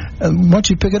 well, why don't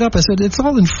you pick it up? I said, it's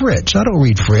all in French. I don't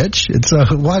read French. It's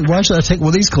why should I take one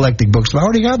of these collecting books? I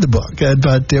already have the book.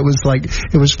 But it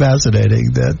was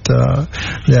fascinating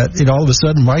that all of a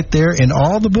sudden right there in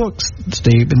all the books,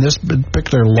 Steve, in this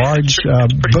particular large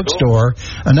bookstore,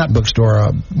 not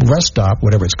bookstore, rest stop,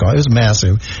 whatever it's called. It was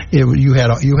massive. You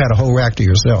had a whole rack to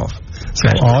yourself. So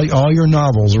all your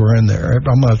novels were in there.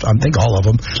 I think all of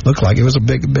them looked like it was a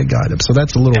big item. So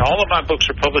that's a little. Yeah, all of my books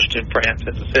are published in France.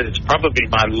 As I said, it's probably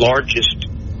my largest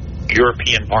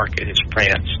European market is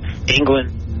France.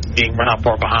 England being not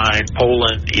far behind,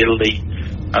 Poland, Italy.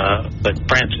 But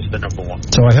France is the number one.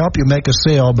 So I help you make a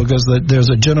sale because there's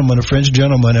a French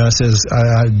gentleman, and I says,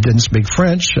 I didn't speak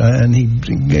French, and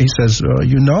he says,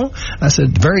 I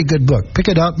said, very good book. Pick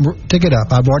it up.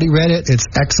 I've already read it. It's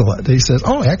excellent. He says,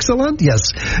 oh, excellent?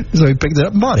 Yes. So he picked it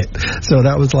up and bought it. So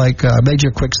that was like a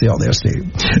major quick sale there,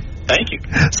 Steve. Thank you.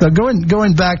 So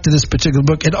going back to this particular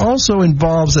book, it also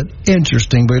involves an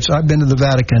interesting, which I've been to the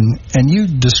Vatican, and you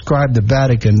described the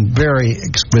Vatican very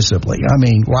explicitly. I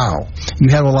mean, wow.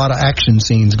 You have a lot of action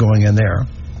scenes going in there.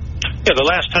 Yeah, the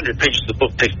last 100 pages of the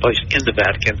book takes place in the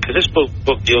Vatican because this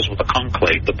book deals with a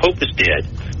conclave. The Pope is dead.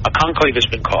 A conclave has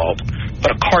been called,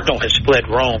 but a cardinal has fled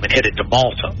Rome and headed to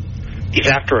Malta. He's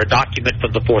after a document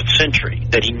from the 4th century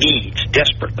that he needs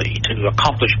desperately to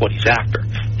accomplish what he's after.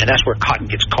 And that's where Cotton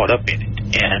gets caught up in it.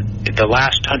 And the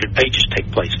last 100 pages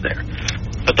take place there.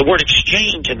 But the word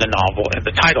exchange in the novel and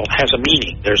the title has a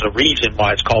meaning. There's a reason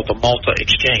why it's called the Malta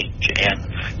Exchange. And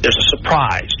there's a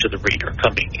surprise to the reader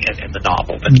coming in the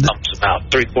novel that comes about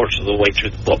 3/4 of the way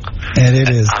through the book. And it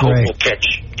is great.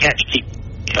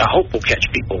 I hope we'll catch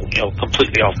people,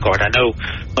 completely off guard. I know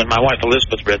when my wife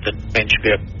Elizabeth read the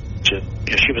manuscript,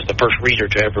 she was the first reader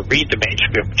to ever read the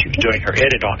manuscript when she was doing her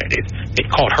edit on it. It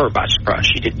caught her by surprise.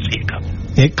 She didn't see it coming.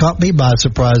 It caught me by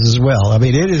surprise as well. I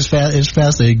mean, it's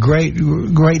fascinating.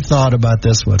 Great thought about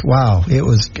this one. Wow, it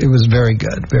was very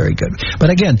good, very good. But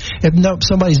again, if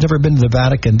somebody's never been to the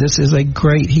Vatican, this is a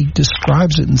great. He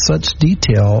describes it in such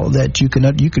detail that you can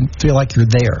feel like you're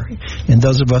there. And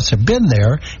those of us have been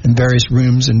there in various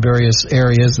rooms in various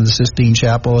areas, in the Sistine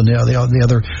Chapel and the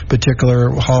other particular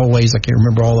hallways. I can't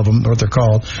remember all of them, what they're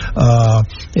called.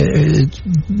 It's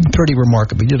pretty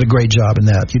remarkable. You did a great job in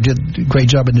that. You did a great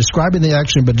job in describing the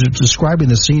action, but describing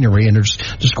the scenery and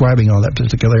describing all that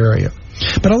particular area.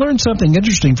 But I learned something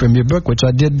interesting from your book, which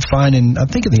I did find in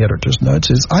the editor's notes,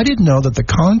 is I didn't know that the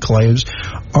conclaves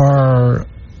are...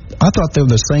 I thought they were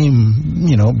the same,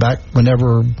 back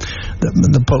whenever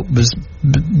the Pope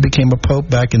became a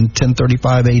Pope back in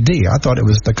 1035 AD. I thought it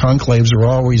was the conclaves were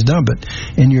always done, but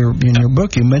in your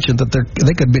book you mentioned that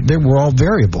they were all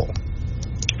variable.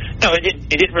 No, it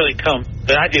didn't really come.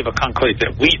 The idea of a conclave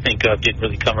that we think of didn't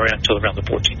really come around until around the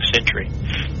 14th century,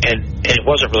 and it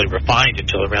wasn't really refined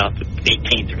until around the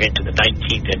 18th or into the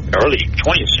 19th and early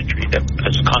 20th century that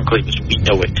as a conclave as we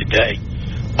know it today.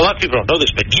 A lot of people don't know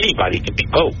this, but anybody can be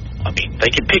Pope. I mean, they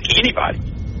can pick anybody,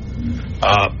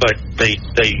 but they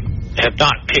have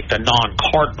not picked a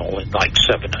non-cardinal in like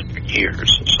 700 years.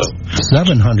 So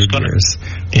 700 years.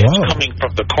 It's coming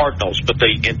from the cardinals, but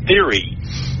they, in theory,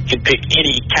 can pick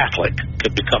any Catholic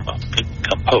could become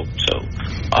Pope. So,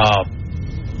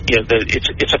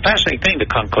 it's a fascinating thing. The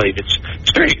conclave.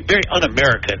 It's very very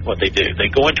un-American what they do. They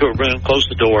go into a room, close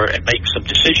the door, and make some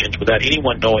decisions without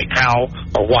anyone knowing how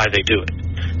or why they do it.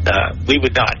 We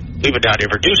would not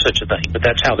ever do such a thing, but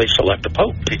that's how they select a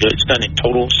pope. It's done in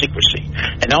total secrecy.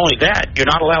 And not only that, you're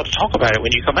not allowed to talk about it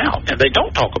when you come out, and they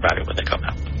don't talk about it when they come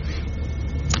out.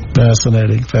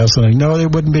 Fascinating. No,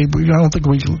 it wouldn't be. I don't think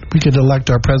we could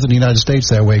elect our president of the United States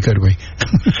that way, could we?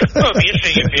 Well, it'd be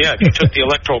interesting if you took the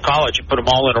Electoral College and put them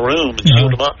all in a room and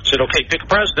sealed them up and said, okay, pick a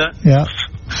president. Yeah.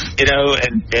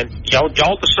 And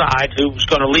y'all decide who's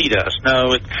going to lead us.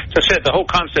 No, as I said, the whole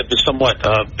concept is somewhat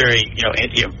very,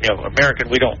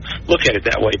 anti-American. We don't look at it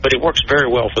that way, but it works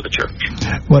very well for the church.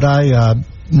 What I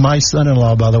my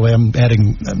son-in-law, by the way, I'm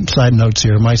adding side notes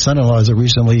here. My son-in-law is a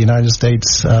recently United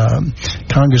States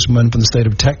congressman from the state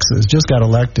of Texas, just got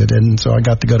elected, and so I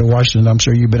got to go to Washington. I'm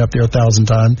sure you've been up there 1,000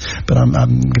 times, but I'm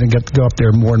going to get to go up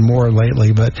there more and more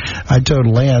lately. But I told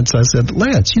Lance, I said,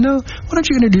 Lance, why don't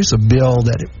you introduce a bill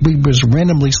that we just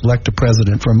randomly select a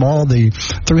president from all the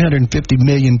 350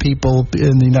 million people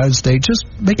in the United States, just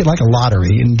make it like a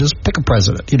lottery and just pick a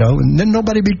president, and then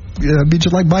nobody be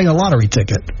just like buying a lottery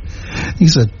ticket. He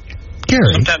said,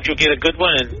 Gary, sometimes you'll get a good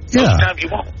one, and sometimes you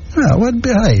won't. Yeah, well,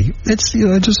 hey, it's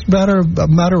just a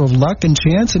matter of luck and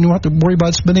chance, and you don't have to worry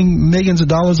about spending millions of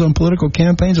dollars on political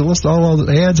campaigns and list all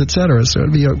the ads, etc. So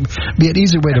it'd be an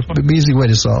easy way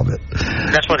to solve it.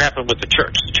 That's what happened with the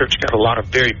church. The church got a lot of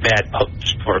very bad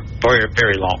popes for a very,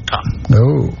 very long time.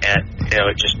 Oh, and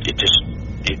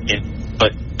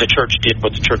but the church did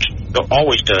what the church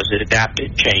always does: it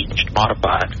adapted, changed,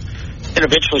 modified, and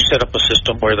eventually set up a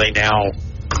system where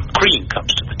cream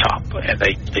comes to the top, and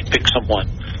they pick someone,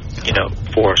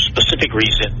 for a specific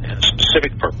reason and a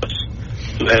specific purpose,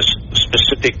 who has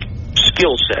specific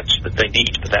skill sets that they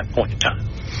need at that point in time.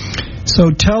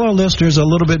 So tell our listeners a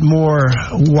little bit more.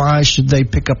 Why should they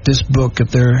pick up this book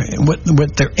with their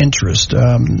interest?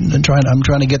 I'm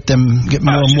trying to get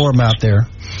more and more out there.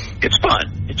 It's fun.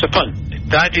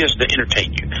 The idea is to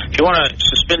entertain you. If you want to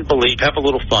suspend belief, have a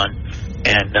little fun,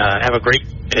 and have a great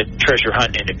treasure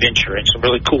hunt and adventure in some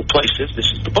really cool places,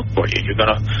 this is the book for you. You're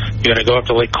gonna go up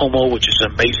to Lake Como, which is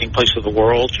an amazing place of the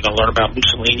world. You're gonna learn about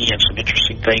Mussolini and some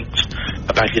interesting things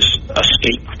about his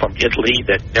escape from Italy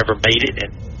that never made it,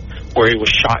 and where he was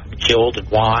shot and killed and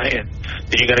why. And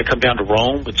then you're going to come down to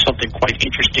Rome with something quite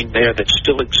interesting there that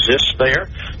still exists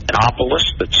there, an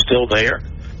obelisk that's still there.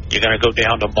 You're going to go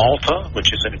down to Malta,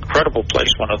 which is an incredible place,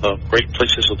 one of the great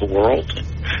places of the world. And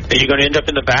then you're going to end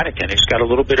up in the Vatican. It's got a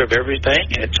little bit of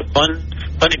everything, and it's a fun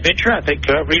adventure. I think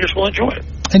readers will enjoy it.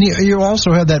 And you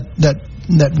also have that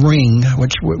ring,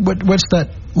 what's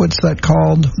that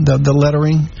called? The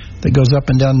lettering that goes up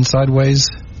and down and sideways.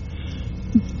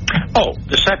 Oh,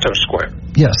 the Sator Square.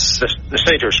 Yes. The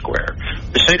Sator Square.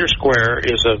 The Sator Square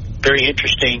is a very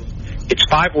interesting, it's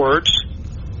 5 words,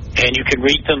 and you can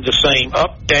read them the same: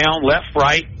 up, down, left,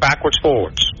 right, backwards,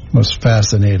 forwards. Most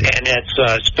fascinating. And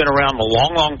it's been around a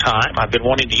long, long time. I've been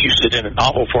wanting to use it in a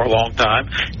novel for a long time,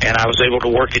 and I was able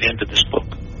to work it into this book.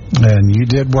 And you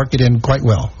did work it in quite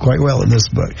well in this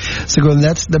book. So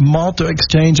that's the Malta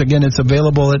Exchange. Again, it's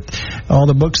available at all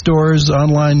the bookstores,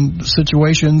 online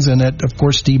situations, and at, of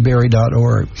course,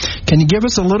 steveberry.org. Can you give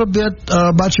us a little bit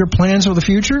about your plans for the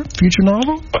future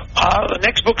novel? The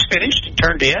next book's finished and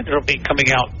turned in. It'll be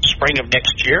coming out spring of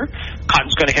next year.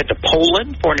 Cotton's going to head to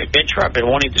Poland for an adventure. I've been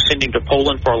wanting to send him to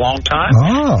Poland for a long time.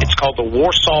 Oh. It's called the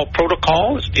Warsaw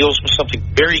Protocol. It deals with something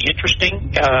very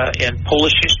interesting in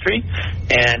Polish history,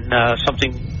 and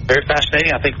something very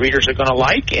fascinating I think readers are going to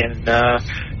like, and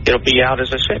it'll be out,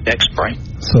 as I said, next spring.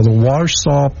 So the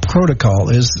Warsaw Protocol,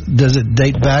 does it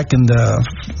date back in the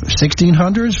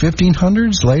 1600s,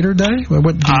 1500s, later day?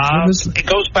 It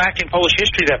goes back in Polish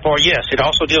history that far, yes. It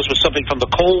also deals with something from the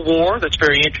Cold War that's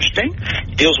very interesting.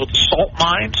 It deals with the salt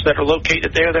mines that are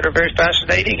located there that are very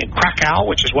fascinating, and Krakow,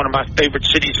 which is one of my favorite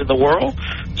cities in the world.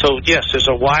 So, yes, there's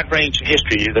a wide range of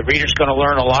history. The reader's going to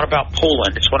learn a lot about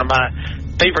Poland. It's one of my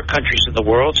favorite countries in the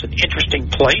world. It's an interesting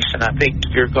place, and I think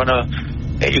you're going to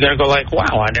go like,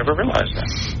 wow, I never realized that.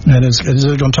 And is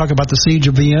it going to talk about the Siege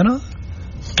of Vienna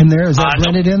in there? Is that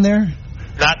blended in there?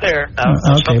 Not there. No,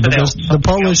 okay, because the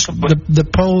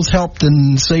Poles helped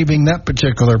in saving that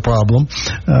particular problem.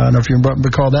 I don't know if you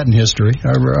recall that in history.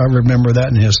 I remember that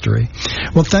in history.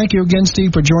 Well, thank you again,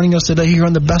 Steve, for joining us today here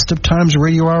on the Best of Times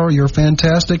Radio Hour. You're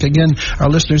fantastic. Again, our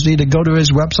listeners need to go to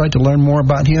his website to learn more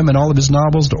about him and all of his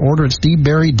novels, to order at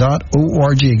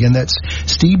steveberry.org. Again, that's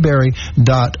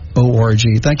steveberry.org.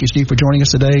 Thank you, Steve, for joining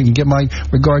us today. And give my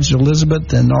regards to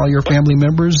Elizabeth and all your family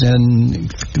members.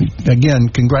 And again,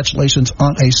 congratulations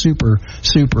on a super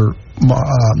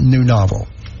new novel.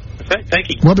 Okay, thank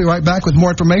you. We'll be right back with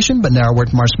more information, but now a word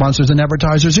from our sponsors and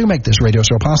advertisers who make this radio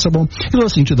show possible. You're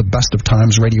listening to the Best of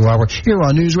Times Radio Hour here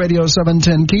on News Radio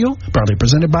 710 Keel, proudly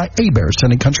presented by Heberts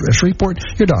Town & Country of Shreveport,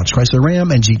 your Dodge, Chrysler,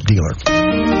 Ram, and Jeep dealer.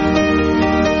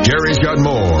 Gary's got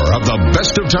more of the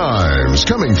Best of Times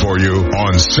coming for you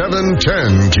on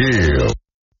 710 Keel.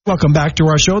 Welcome back to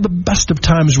our show, the Best of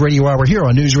Times Radio Hour here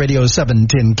on News Radio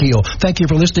 710 Keel. Thank you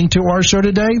for listening to our show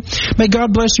today. May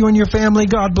God bless you and your family.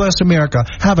 God bless America.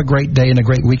 Have a great day and a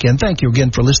great weekend. Thank you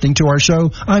again for listening to our show.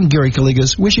 I'm Gary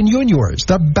Calligas, wishing you and yours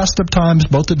the best of times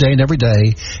both today and every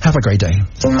day. Have a great day.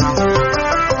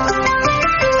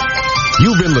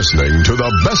 You've been listening to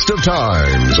the Best of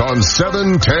Times on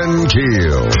 710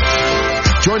 Keel.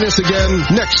 join us again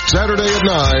next Saturday at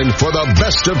 9 for the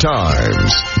best of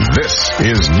times. This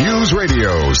is News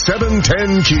Radio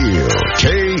 710 Keel,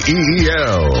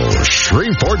 KEEL,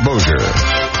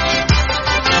 Shreveport-Bossier.